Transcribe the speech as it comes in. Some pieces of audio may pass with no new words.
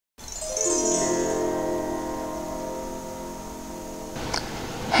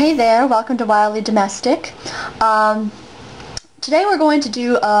Hey there, welcome to Wildly Domestic. Today we're going to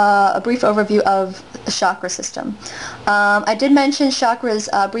do a brief overview of the chakra system. I did mention chakras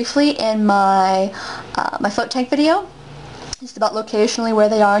briefly in my float tank video, just about locationally where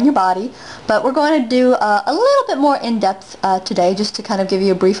they are in your body, but we're going to do a little bit more in-depth today, just to kind of give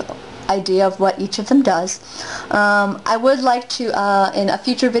you a brief idea of what each of them does. I would like to in a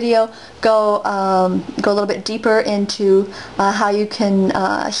future video go a little bit deeper into how you can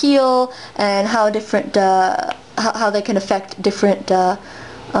heal and how different how they can affect different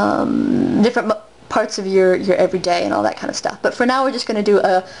different parts of your everyday and all that kind of stuff. But for now we're just going to do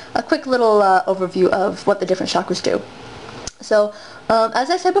a quick little overview of what the different chakras do. So,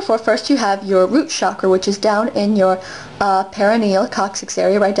 as I said before, first you have your root chakra, which is down in your perineal coccyx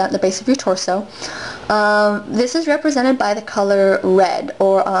area, right down at the base of your torso. This is represented by the color red,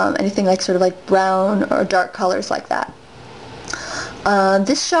 or anything like sort of like brown or dark colors like that.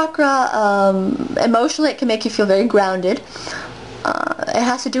 This chakra, emotionally, it can make you feel very grounded. It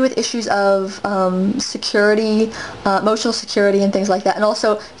has to do with issues of security, emotional security and things like that, and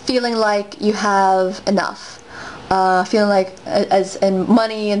also feeling like you have enough. Feeling like and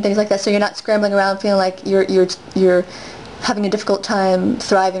money and things like that, so you're not scrambling around feeling like you're having a difficult time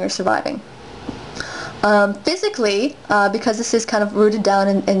thriving or surviving. Physically, because this is kind of rooted down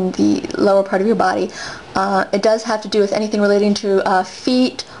in the lower part of your body, it does have to do with anything relating to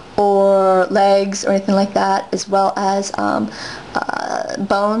feet or legs or anything like that, as well as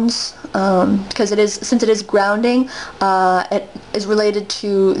bones, because since it is grounding, it is related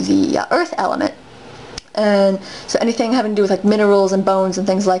to the earth element. And so anything having to do with like minerals and bones and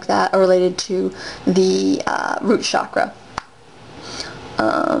things like that are related to the root chakra,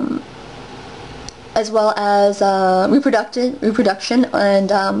 as well as reproduction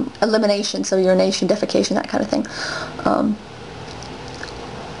and elimination, so urination, defecation, that kind of thing.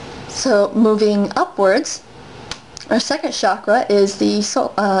 So moving upwards, our second chakra is the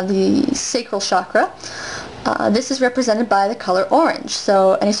sacral chakra. This is represented by the color orange,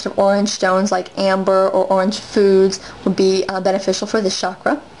 so any sort of orange stones like amber or orange foods would be beneficial for this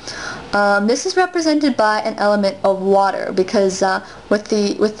chakra. This is represented by an element of water, because with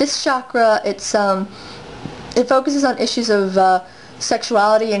this chakra, it focuses on issues of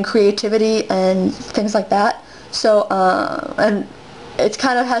sexuality and creativity and things like that. So and it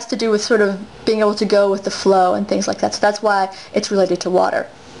kind of has to do with sort of being able to go with the flow and things like that. So that's why it's related to water.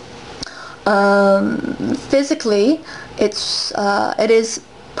 Physically, it is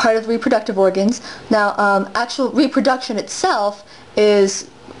part of the reproductive organs. Now, actual reproduction itself is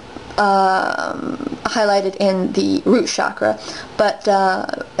highlighted in the root chakra, but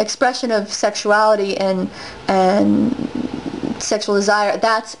expression of sexuality and sexual desire,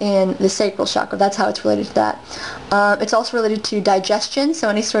 that's in the sacral chakra. That's how it's related to that. It's also related to digestion, so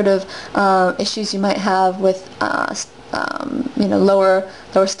any sort of issues you might have with lower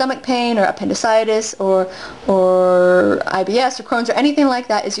stomach pain or appendicitis or IBS or Crohn's or anything like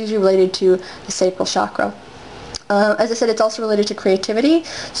that is usually related to the sacral chakra. As I said, it's also related to creativity,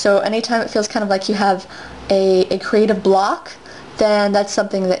 so anytime it feels kind of like you have a creative block, then that's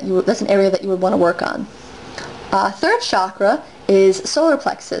something that's an area that you would want to work on. Third chakra is solar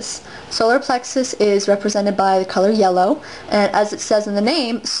plexus. Solar plexus is represented by the color yellow, and as it says in the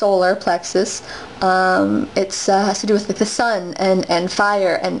name, solar plexus, it has to do with like the sun and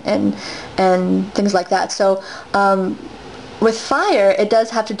fire and things like that. So with fire, it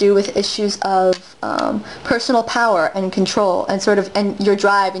does have to do with issues of personal power and control and your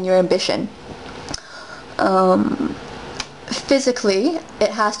drive and your ambition. Physically,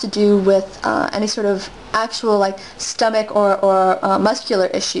 it has to do with any sort of actual like stomach or muscular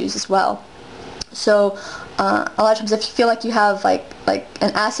issues as well. So a lot of times if you feel like you have like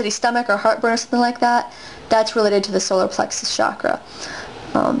an acidy stomach or heartburn or something like that, that's related to the solar plexus chakra.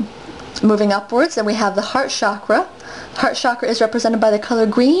 Moving upwards, then we have the heart chakra. Heart chakra is represented by the color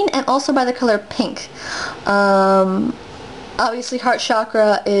green and also by the color pink. Obviously, heart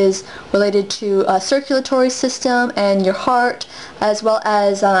chakra is related to circulatory system and your heart, as well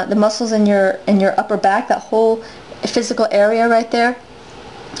as the muscles in your upper back, that whole physical area right there.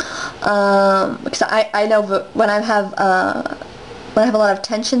 Because I know when I have a lot of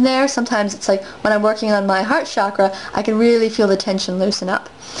tension there, sometimes it's like when I'm working on my heart chakra, I can really feel the tension loosen up.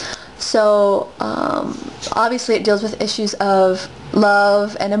 So obviously it deals with issues of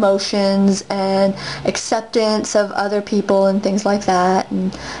love and emotions and acceptance of other people and things like that,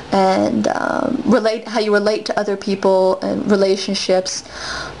 and how you relate to other people and relationships.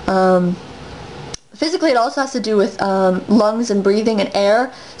 Physically, it also has to do with lungs and breathing and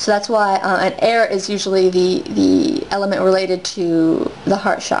air. So that's why, and air is usually the element related to the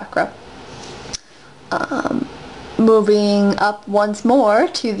heart chakra. Moving up once more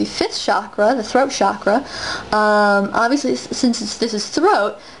to the 5th chakra, the throat chakra. Obviously, since this is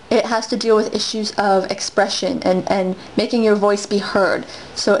throat, it has to deal with issues of expression and making your voice be heard.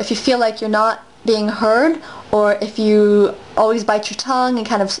 So if you feel like you're not being heard, or if you always bite your tongue and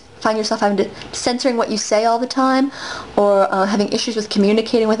kind of find yourself having to censoring what you say all the time, or having issues with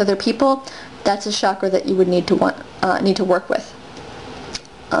communicating with other people, that's a chakra that you would need to work with.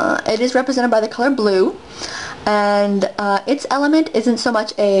 It is represented by the color blue, and its element isn't so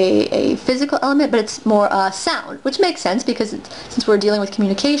much a physical element, but it's more sound, which makes sense because since we're dealing with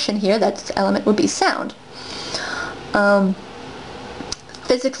communication here, that element would be sound.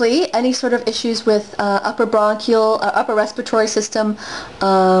 Physically, any sort of issues with upper bronchial, upper respiratory system,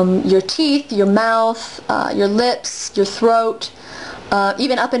 your teeth, your mouth, your lips, your throat,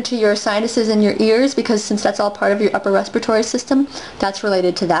 even up into your sinuses and your ears, because since that's all part of your upper respiratory system, that's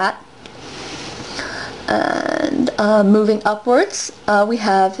related to that. And moving upwards, we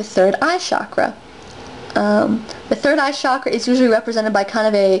have the 3rd eye chakra. The 3rd eye chakra is usually represented by kind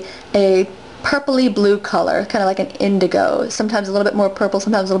of a purpley blue color, kind of like an indigo, sometimes a little bit more purple,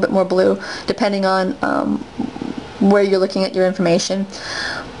 sometimes a little bit more blue, depending on where you're looking at your information.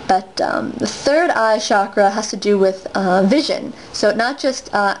 But the 3rd eye chakra has to do with vision, so not just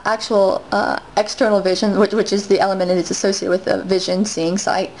actual external vision, which is the element that is associated with vision, seeing,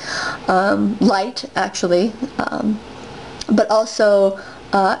 sight, light actually, but also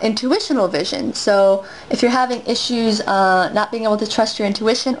intuitional vision. So if you're having issues not being able to trust your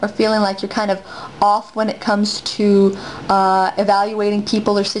intuition, or feeling like you're kind of off when it comes to evaluating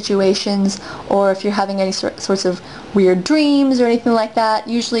people or situations, or if you're having any sorts of weird dreams or anything like that,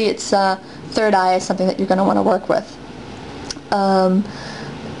 usually it's 3rd eye is something that you're going to want to work with.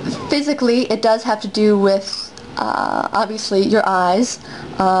 Physically, it does have to do with obviously your eyes,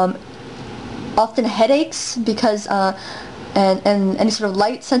 often headaches, because and any sort of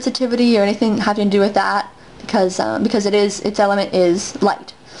light sensitivity or anything having to do with that, because its element is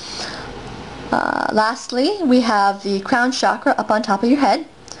light. Lastly, we have the crown chakra up on top of your head.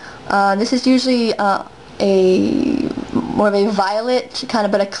 This is usually more of a violet kind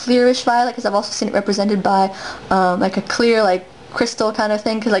of, but a clearish violet, because I've also seen it represented by like a clear, like crystal kind of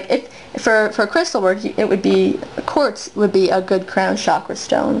thing. Because like if for crystal work, it would be quartz would be a good crown chakra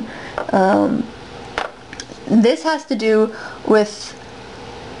stone. This has to do with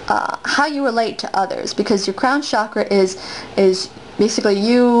how you relate to others, because your crown chakra is basically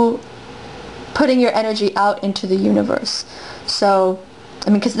you putting your energy out into the universe. So, I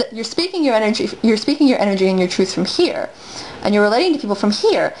mean, because you're speaking your energy and your truth from here, and you're relating to people from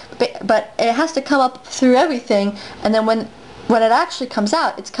here, but it has to come up through everything, and then when it actually comes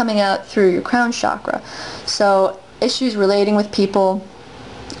out, it's coming out through your crown chakra. So issues relating with people,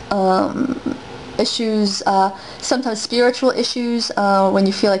 issues, sometimes spiritual issues, when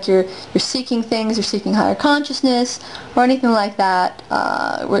you feel like you're seeking things, you're seeking higher consciousness, or anything like that,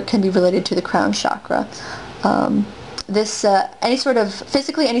 where it can be related to the crown chakra. Any sort of,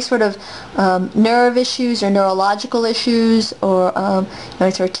 physically, any sort of nerve issues or neurological issues, or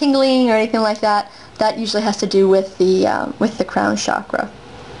any sort of tingling or anything like that, that usually has to do with the crown chakra.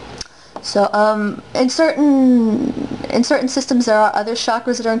 So in certain systems there are other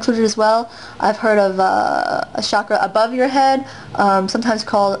chakras that are included as well. I've heard of a chakra above your head, sometimes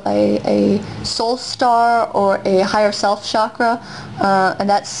called a soul star or a higher self chakra, and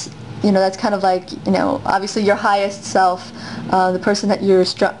that's kind of like, obviously your highest self, the person that you're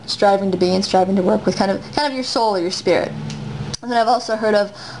striving to be and striving to work with, kind of your soul or your spirit. And then I've also heard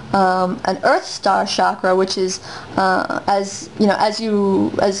of an earth star chakra, which is as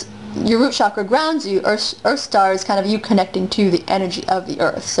your root chakra grounds you, earth star is kind of you connecting to the energy of the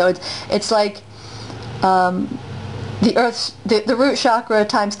earth. So it's like the root chakra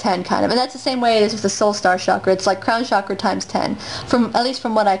times 10 kind of, and that's the same way it is with the soul star chakra. It's like crown chakra times 10, at least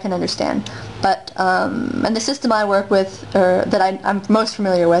from what I can understand. But and the system I work with, or that I'm most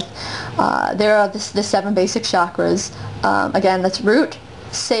familiar with, there are the 7 basic chakras. Again, that's root,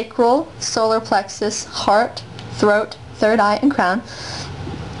 sacral, solar plexus, heart, throat, 3rd eye, and crown.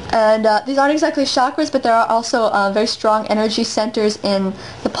 And these aren't exactly chakras, but there are also very strong energy centers in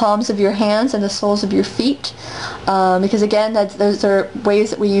the palms of your hands and the soles of your feet, because again, those are ways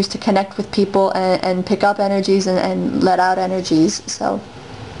that we use to connect with people and pick up energies and let out energies. So,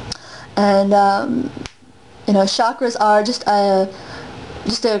 and chakras are just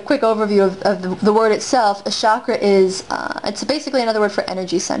just a quick overview of the word itself. A chakra is, it's basically another word for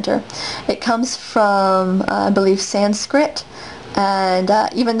energy center. It comes from, I believe, Sanskrit, and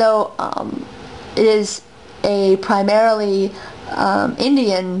even though it is a primarily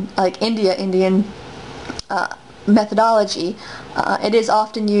Indian methodology, it is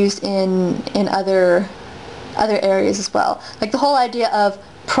often used in other areas as well. Like the whole idea of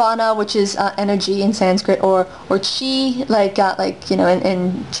prana, which is energy in Sanskrit, or chi, like you know,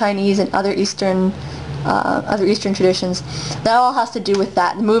 in Chinese and other Eastern traditions. That all has to do with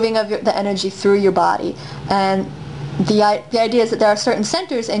that, the moving of the energy through your body. And the idea is that there are certain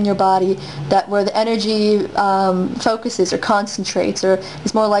centers in your body where the energy focuses or concentrates or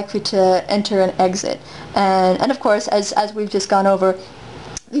is more likely to enter and exit. And of course, as we've just gone over,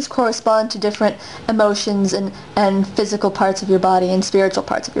 these correspond to different emotions and physical parts of your body and spiritual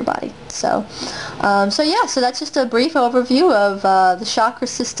parts of your body. So that's just a brief overview of the chakra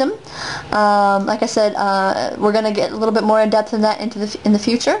system. Like I said, we're going to get a little bit more in depth in that in the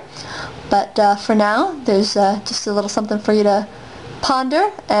future. But for now, there's just a little something for you to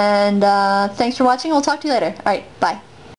ponder. And thanks for watching. We'll talk to you later. All right, bye.